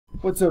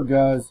What's up,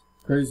 guys?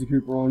 Crazy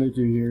Cooper on it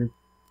here,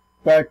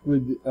 back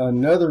with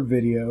another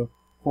video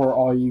for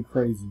all you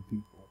crazy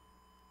people.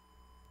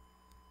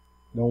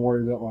 Don't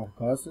worry about my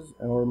glasses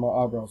or my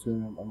eyebrows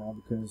going up right now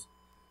because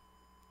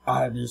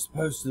they're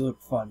supposed to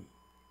look funny.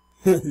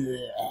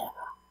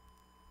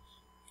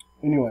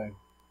 Anyway.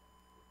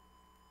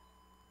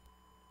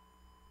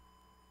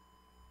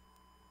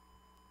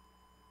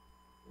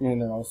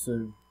 And they're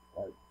also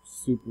like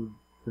super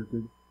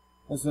crooked.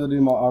 So I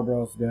do my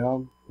eyebrows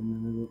down and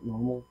then they look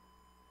normal.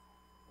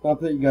 Not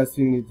that you guys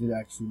do need to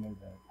actually know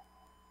that.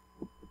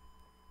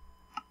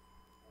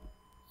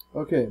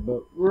 Okay,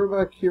 but we're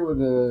back here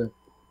with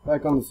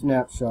back on the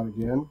Snapshot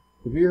again.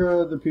 If you hear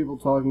other people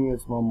talking,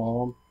 it's my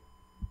mom.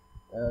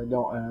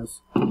 Don't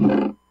ask.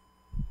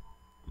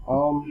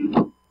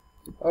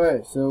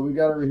 Okay, so we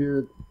got over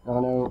here. I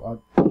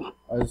know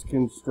I just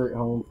came straight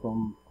home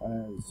from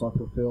the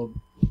soccer field.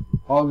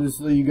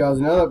 Obviously, you guys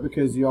know that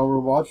because y'all were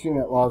watching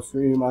that live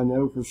stream. I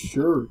know for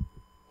sure.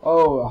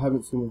 Oh, I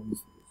haven't seen one of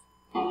these things.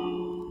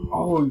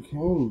 Oh, you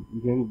can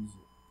use it.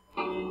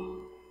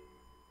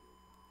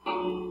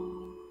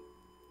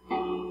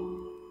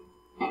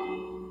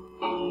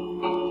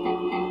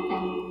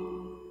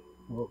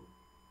 Whoa.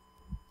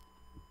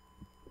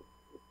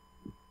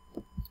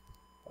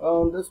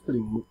 That's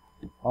pretty neat.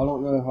 I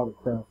don't know how to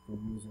craft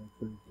one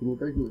actually. Can you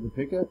break it with a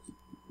pickaxe?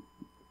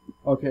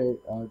 Okay,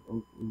 I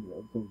think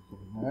it's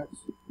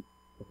max.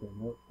 Okay,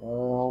 nope. I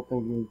don't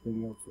think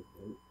anything else would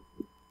work.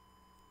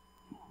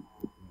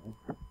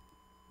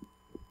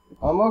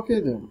 Okay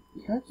then.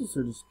 Cactus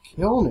are just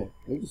killing it.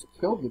 They just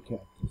killed the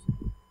cactus.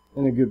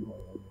 In a good way,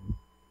 I mean.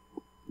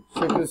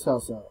 Check this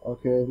house out.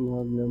 Okay,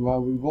 no, never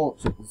mind. We won't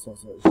check this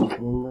house out. It's just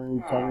one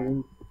room, tiny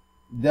room.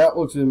 That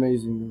looks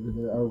amazing over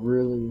there. I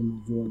really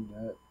am enjoying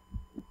that.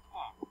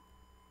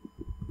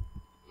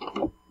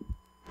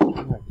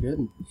 Oh my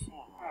goodness.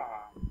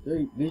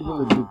 They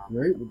really did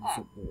great with this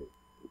update.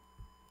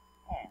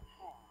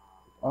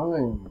 I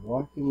am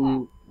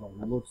liking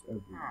the looks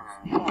of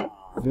these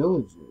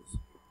villages.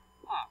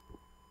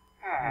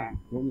 Oh,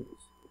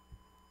 goodness.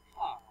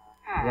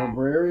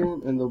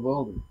 Librarian and the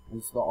welder.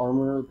 It's the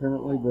armorer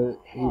apparently,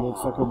 but he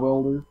looks like a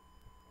welder.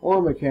 Or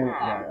a mechanic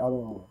guy, I don't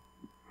know.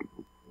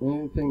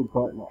 Anything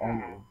but an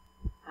armorer.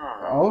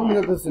 I don't even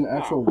know if that's an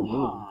actual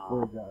word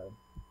for a guy.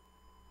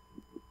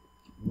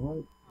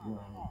 What?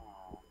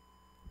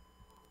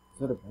 Is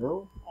that a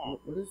barrel?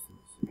 What is this?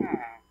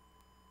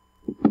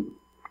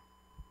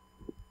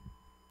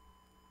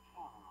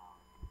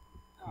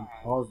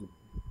 Composite.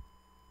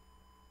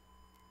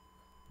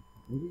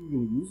 What are you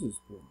going to use this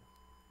for?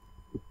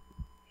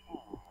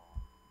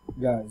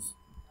 Guys,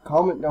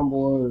 comment down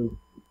below.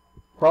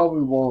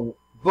 Probably won't,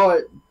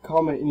 but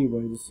comment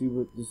anyway to see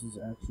what this is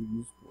actually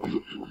used for.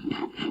 And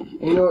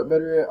you know what,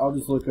 better yet, I'll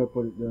just look up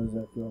what it does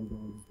after I'm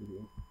done with this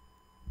video.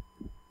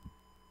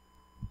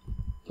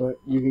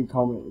 But you can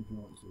comment if you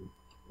want to.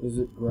 Does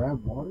it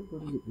grab water?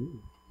 What does it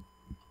do?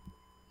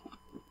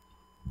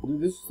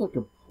 Dude, this is like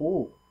a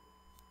pool.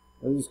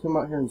 I just come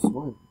out here and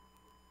swim.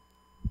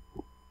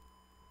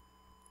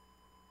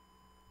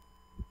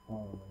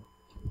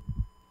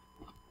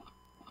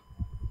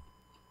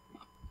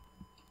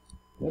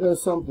 It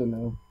does something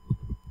though.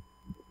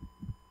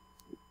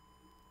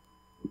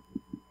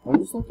 I'm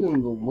just looking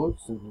at the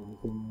looks of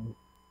everything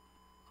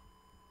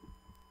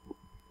though.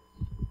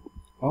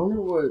 I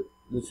wonder what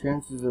the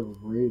chances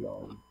of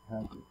radar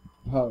happen.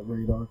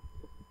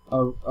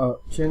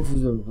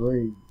 Chances of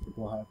raid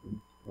will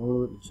happen. I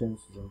wonder what the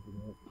chances are for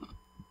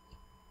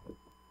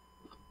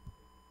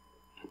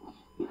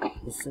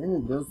that. The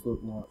sand does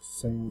look like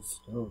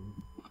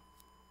sandstone.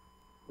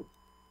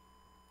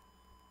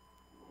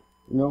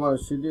 You know what I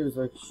should do is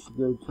I should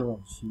go turn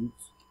on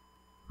cheats.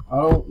 I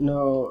don't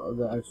know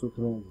the actual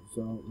command,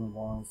 so I don't know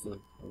why I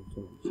said I would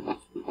turn on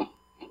cheats.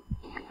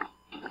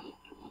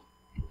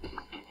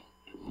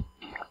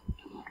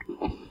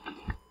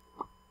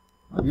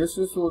 I guess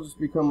this will just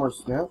become our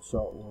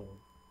Snapshot world.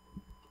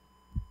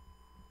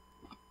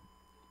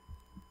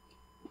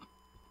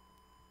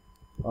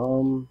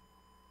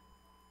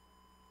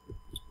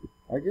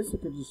 I guess I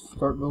could just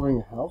start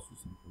building a house or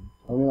something.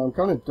 I mean, I'm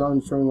kind of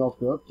done showing off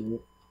the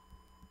update.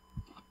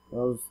 That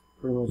was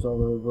pretty much all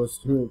there was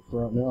to it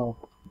for right now.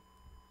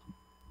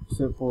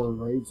 Except for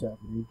raids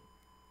happening.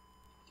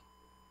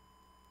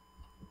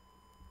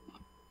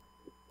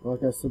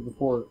 Like I said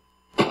before,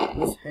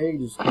 this hay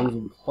just comes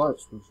in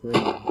clutch for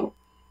trading.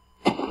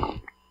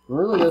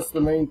 Really, that's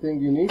the main thing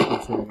you need for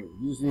trading.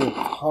 You just need a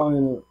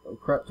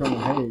crap ton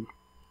of hay.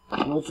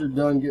 Once you're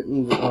done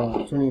getting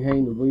turning hay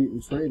into wheat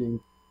and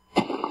trading,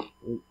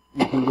 you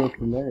can go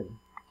from there.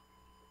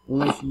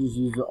 Unless you just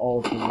use it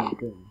all for one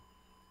thing.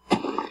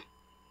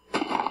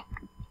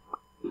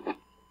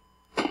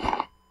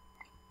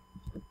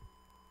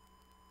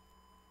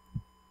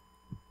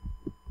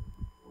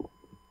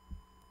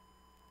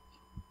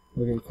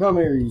 Okay, come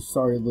here, you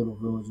sorry little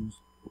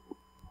villagers.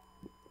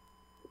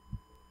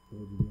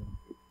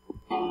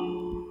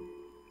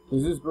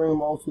 Does this bring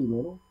them all to the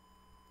middle?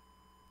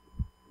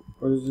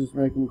 Or does this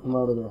make them come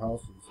out of their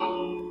houses?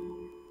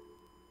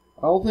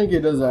 I don't think it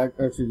does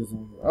actually does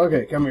anything.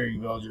 Okay, come here, you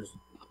villagers.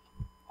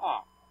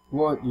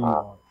 What do you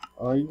want?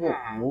 Oh, you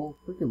want wool?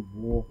 Freaking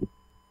wool.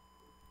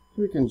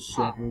 Freaking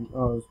shepherd.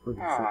 Oh, it's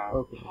freaking shepherd.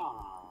 Okay.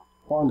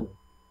 Farmer.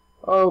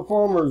 Oh,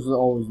 farmers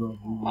always love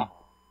weed.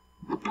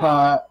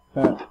 Ha,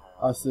 ha.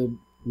 I said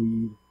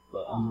weed,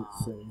 but I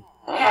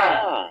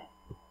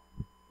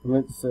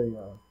meant to say,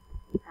 oh,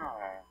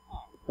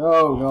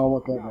 no, I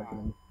want that back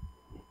in.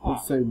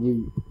 Let's say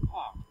weed.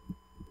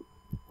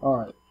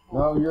 Alright.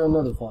 No, you're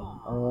another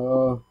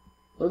farmer.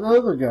 Where'd the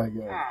other guy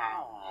go?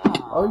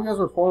 Oh, you guys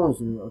are farmers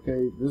here.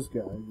 Okay, this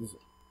guy, this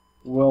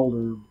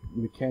welder,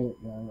 mechanic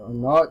guy.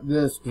 Not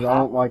this, because I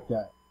don't like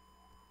that.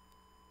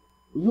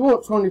 You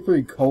want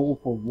 23 coal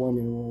for 1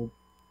 emerald?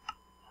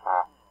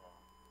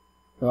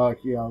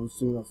 Yeah, I was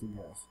assuming that's a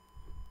yes.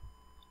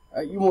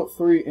 You want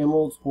 3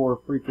 emeralds for a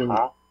freaking...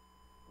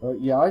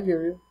 yeah, I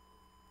hear you.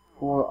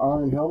 For an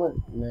iron helmet?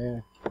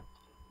 Nah.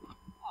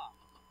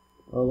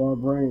 A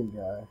librarian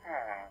guy.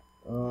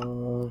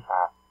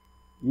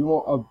 You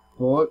want a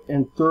book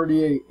and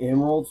 38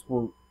 emeralds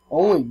for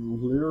only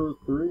lure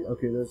 3?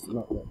 Okay, that's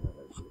not that bad,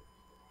 actually.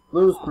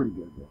 Lure's pretty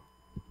good, though.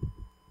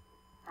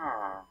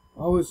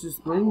 Oh, it's this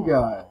green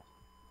guy.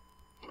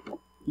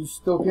 You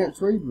still can't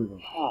trade with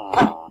him.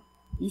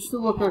 You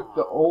still look like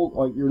the old,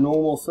 like your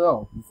normal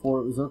self before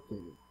it was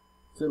updated.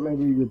 Except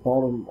maybe your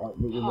bottom, like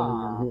what you're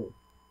wearing in here.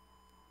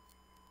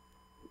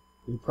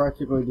 You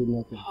practically did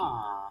nothing.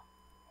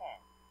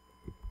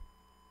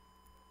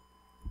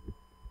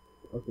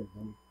 Okay,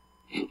 then.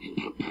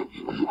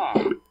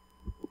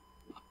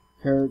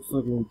 Carrots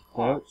looking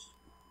clutch.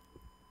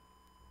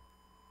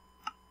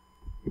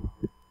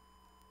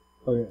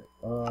 Okay,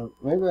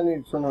 maybe I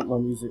need to turn up my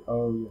music.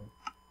 Oh, yeah.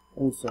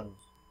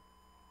 Incense.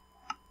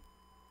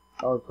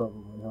 That would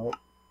probably help.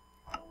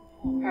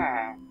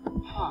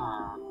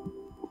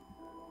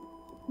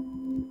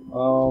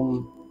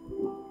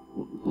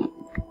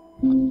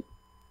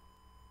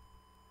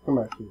 Come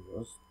back here.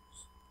 Let's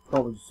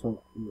probably just turn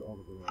you all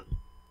the way up.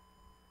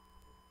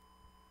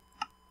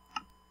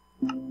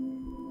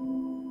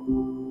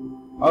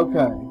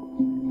 Okay.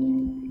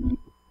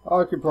 I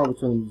could probably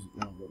turn the music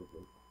down a little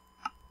bit.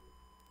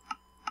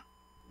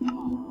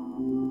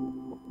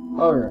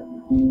 Alright.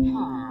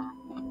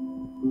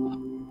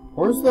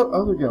 Where's that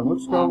other guy?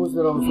 Which guy was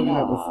that I was looking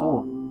at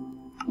before?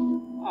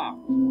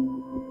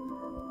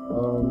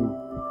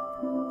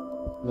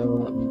 No,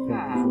 you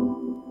can't control.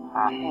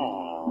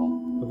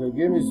 Okay,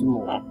 give me some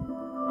more.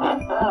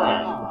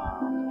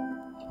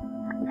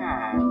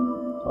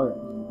 Okay.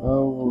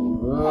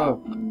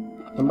 Oh,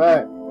 come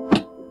back.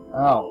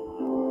 Ow.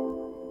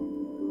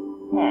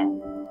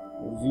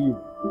 It was you.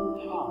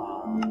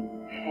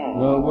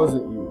 No, it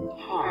wasn't you. It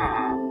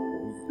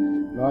was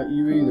not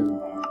you either.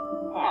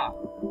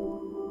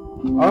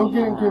 I'm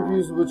getting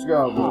confused which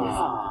guy it was.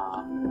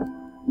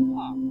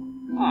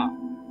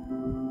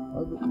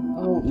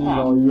 I don't need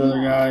all you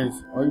other guys.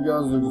 All you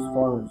guys are just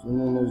farmers, and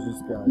then there's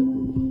this guy.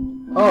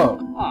 Oh,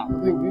 I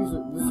think this is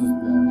the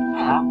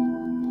guy.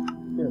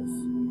 Yes,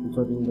 I'm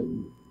talking about you.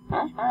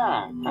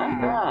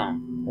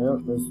 Yep,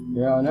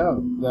 yeah, I know.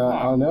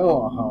 I know,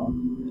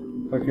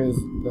 because I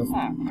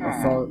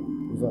saw it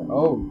was like,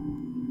 oh,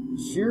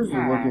 shears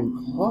are looking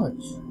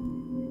clutch.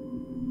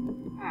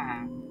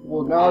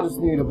 Well, now I just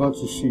need a bunch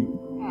of sheep.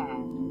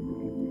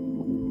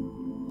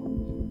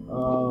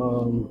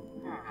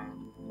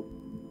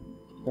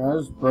 Can I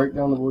just break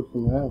down the wood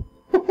from that?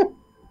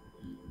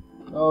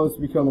 Oh, it's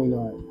becoming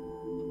night.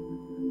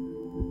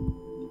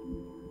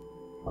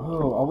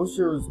 Oh, I wish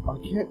there was.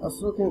 I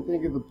still can't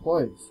think of the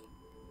place.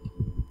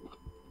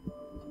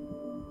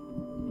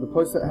 The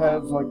place that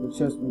has like the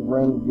chest with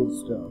random good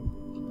stuff.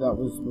 That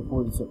was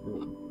before this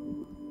update.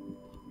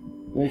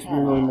 Makes me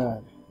really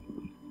mad.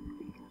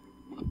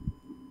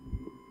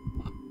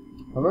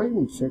 Have I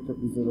even checked up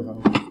these other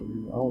houses?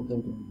 I don't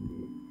think I did.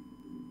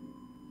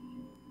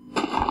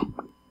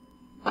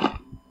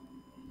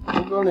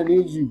 I'm gonna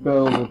need you,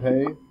 bales of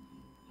hay.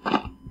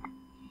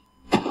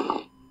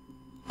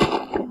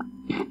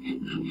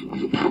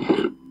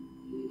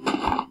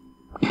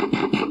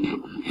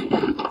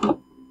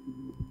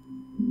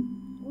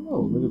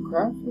 Oh, but the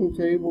crafting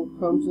table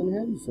comes in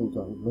handy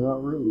sometimes, but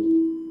not really.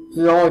 So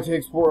it only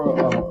takes 4.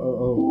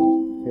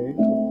 Okay.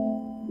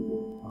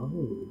 Oh.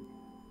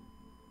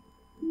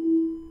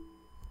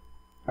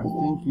 I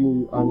think I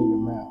need a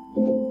map.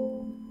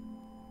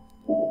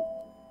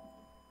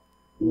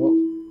 Well.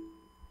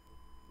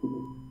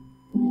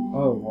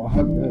 Oh, well, I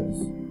have this.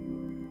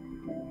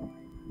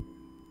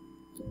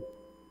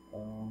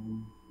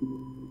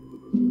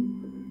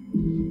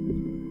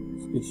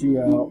 Let's get you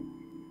out.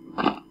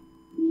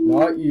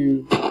 Not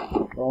you.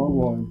 Wrong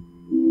one.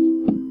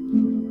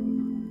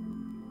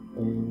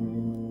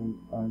 And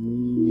I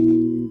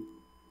need...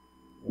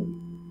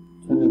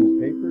 turn in the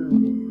paper.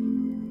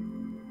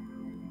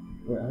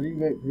 Wait, how do you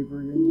make paper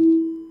again?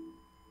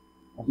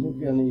 I think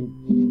I need...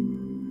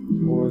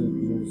 or is it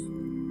just...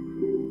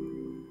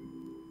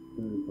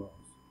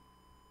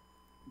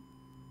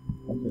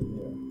 Okay,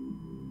 yeah.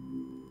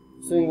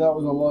 Seeing that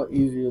was a lot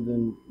easier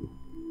than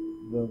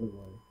the other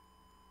way.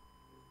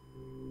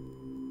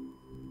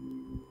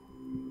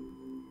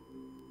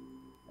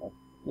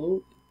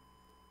 think.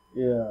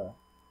 Yeah.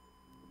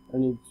 I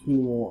need 2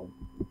 more.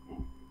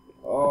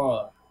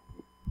 Oh.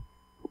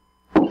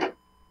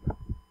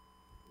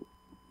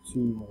 2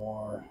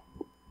 more.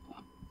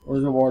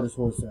 Where's the water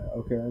source at?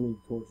 Okay, I need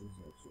torches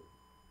actually.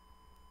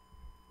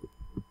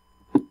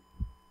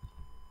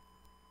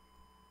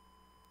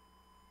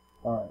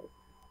 Alright.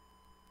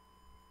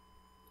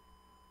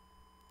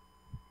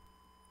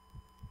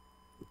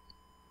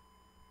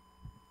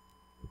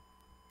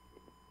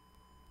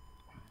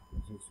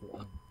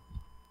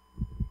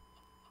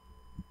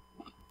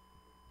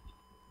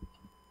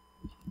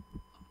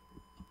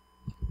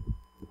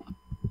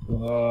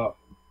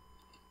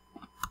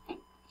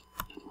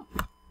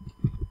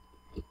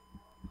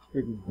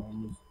 Freaking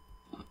bums.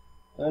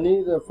 I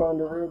need to find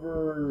a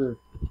river.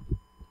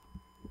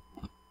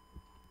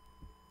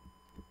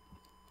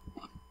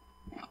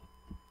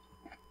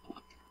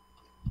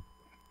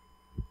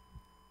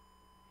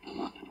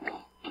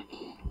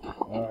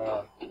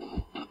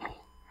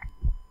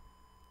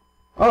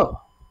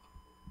 Oh!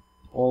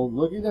 Well,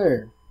 looky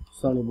there,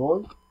 sonny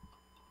boy.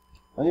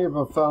 I knew if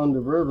I found a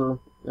river,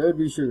 there'd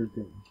be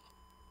sugarcane.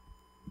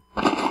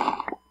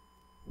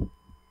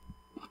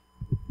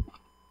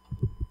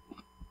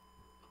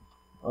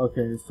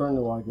 Okay, it's starting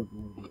to light up a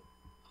little bit.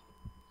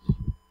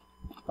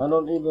 I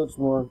don't need much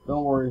more,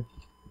 don't worry.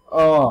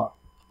 Oh!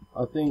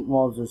 I think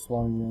mobs are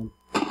spawning in.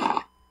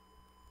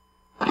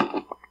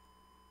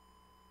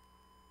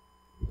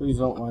 Please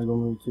don't lag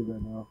on me too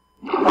bad now.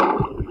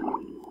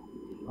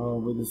 Oh,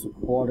 with this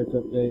aquatic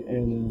update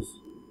and this.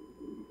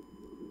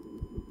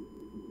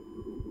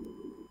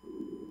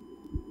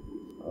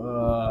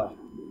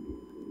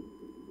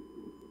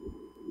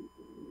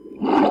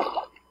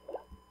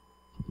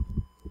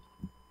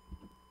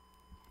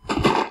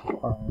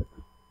 Alright.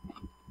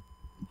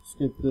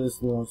 Skip this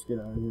and let's get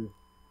out of here.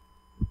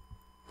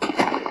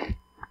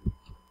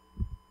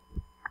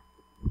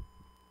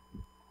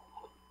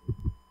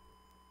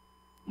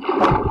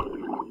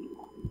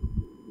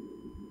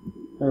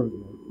 There we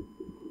go.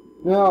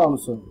 Now I'm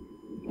sorry.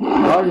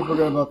 I already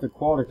forgot about the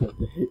aquatic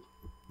update.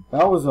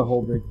 That was a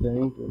whole big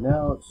thing, but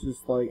now it's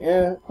just like,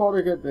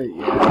 aquatic update,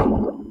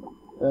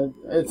 yeah.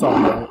 It's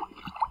alright.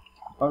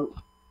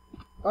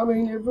 I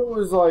mean, if it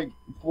was like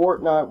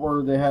Fortnite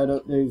where they had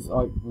updates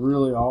like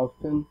really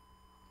often,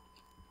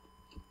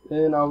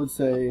 then I would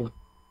say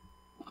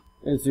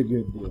it's a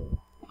good deal.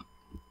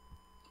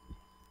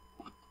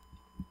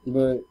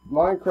 But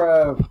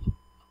Minecraft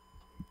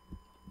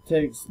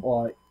takes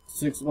like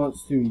 6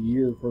 months to a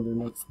year for their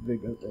next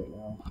big update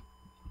now.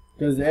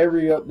 Because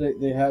every update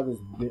they have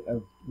is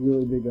a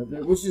really big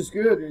update, which is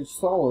good, it's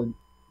solid.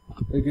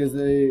 Because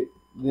they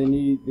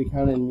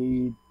kind of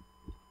need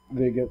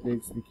big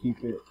updates to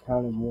keep it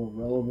kind of more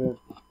relevant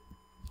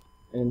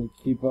and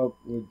to keep up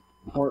with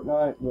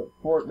Fortnite. But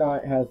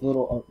Fortnite has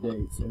little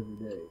updates every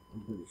day,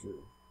 I'm pretty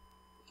sure.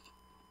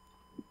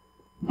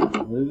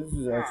 This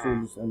is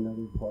actually just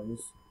another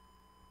place.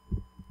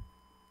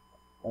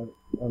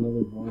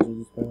 Another bunch I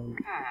just found.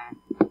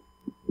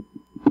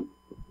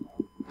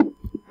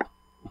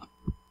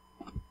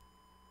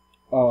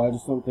 Oh, I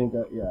just don't think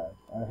that, yeah,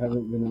 I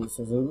haven't been in this.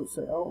 I don't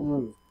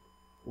remember this.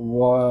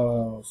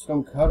 Wow,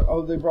 some cut.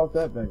 Oh, they brought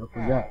that back. I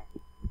forgot.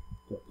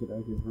 Did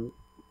I get hurt?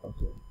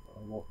 Okay.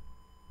 Well,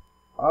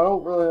 I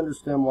don't really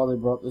understand why they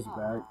brought this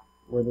back,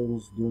 where they're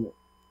just doing it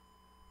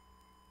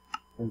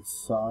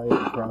inside the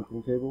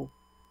crafting table.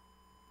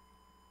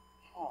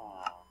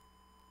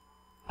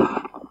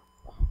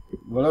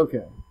 But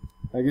okay,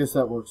 I guess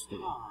that works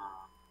too.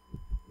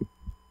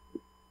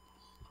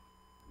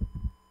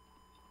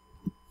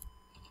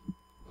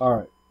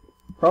 Alright,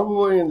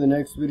 probably in the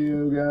next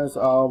video, guys,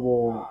 I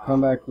will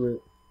come back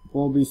with,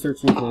 we'll be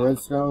searching for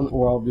redstone,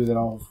 or I'll do that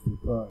off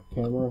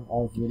camera,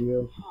 off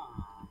video.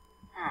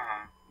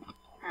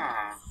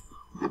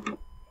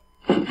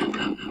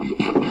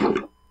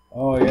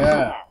 Oh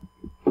yeah!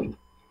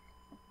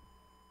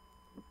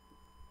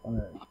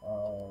 Alright,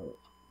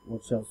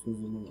 what chest was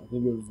in there? I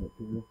think it was up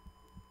here.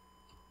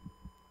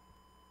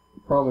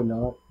 Probably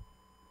not.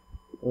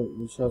 Wait,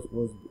 which chest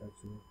was it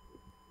actually?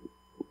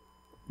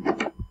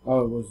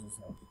 Oh, it was this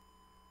house.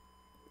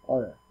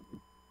 Oh yeah.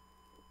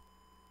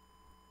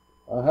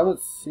 I haven't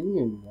seen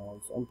any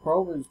logs. I'm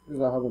probably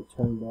because I haven't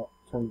turned it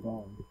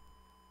on.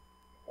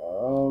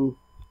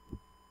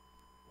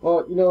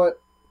 Well, you know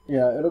what?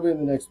 Yeah, it'll be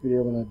in the next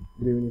video when I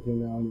do anything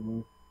now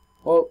anyway.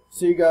 Well,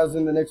 see you guys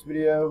in the next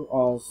video.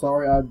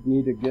 Sorry I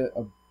need to get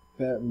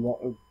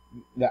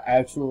the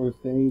actual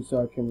thing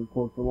so I can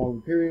record for longer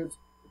periods.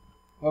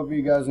 Hope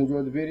you guys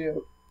enjoyed the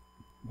video.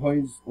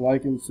 Please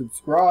like and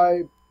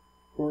subscribe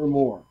for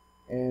more.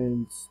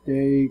 And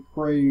stay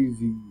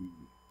crazy.